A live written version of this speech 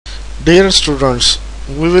Dear students,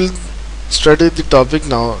 we will study the topic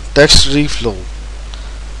now, Text Reflow.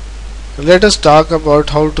 Let us talk about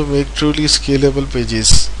how to make truly scalable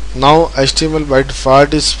pages. Now HTML by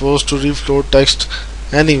default is supposed to reflow text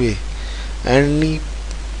anyway, and,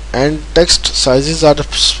 and text sizes are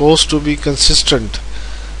supposed to be consistent.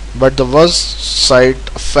 But the worst side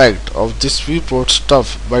effect of this viewport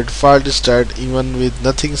stuff by default is that even with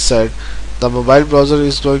nothing said, the mobile browser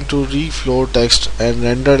is going to reflow text and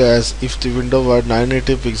render as if the window were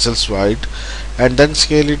 980 pixels wide and then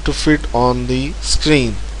scale it to fit on the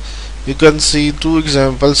screen. You can see two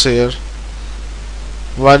examples here.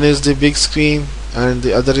 One is the big screen and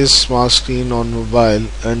the other is small screen on mobile,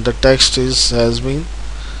 and the text has been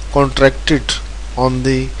contracted on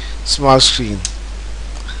the small screen.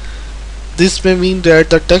 This may mean that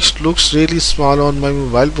the text looks really small on my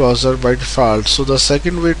mobile browser by default. So the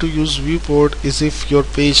second way to use viewport is if your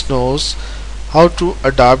page knows how to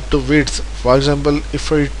adapt to width. For example,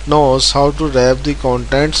 if it knows how to wrap the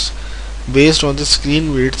contents based on the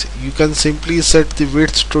screen width, you can simply set the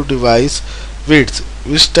width to device width,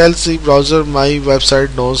 which tells the browser my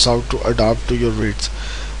website knows how to adapt to your width.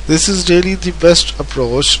 This is really the best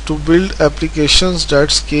approach to build applications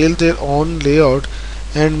that scale their own layout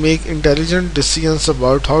and make intelligent decisions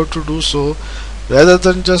about how to do so, rather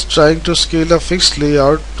than just trying to scale a fixed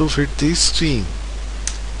layout to fit the screen.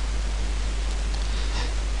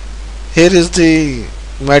 Here is the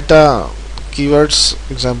meta keywords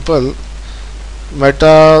example.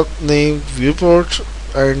 Meta name viewport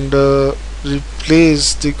and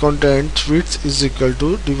replace the content width is equal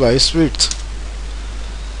to device width.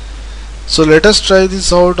 So let us try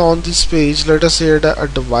this out on this page. Let us add a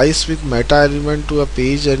device with meta element to a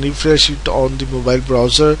page and refresh it on the mobile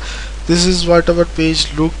browser. This is what our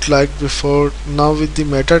page looked like before. Now with the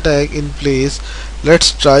meta tag in place,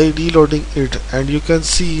 let's try reloading it, and you can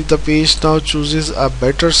see the page now chooses a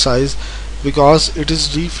better size because it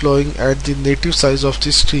is reflowing at the native size of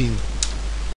the screen.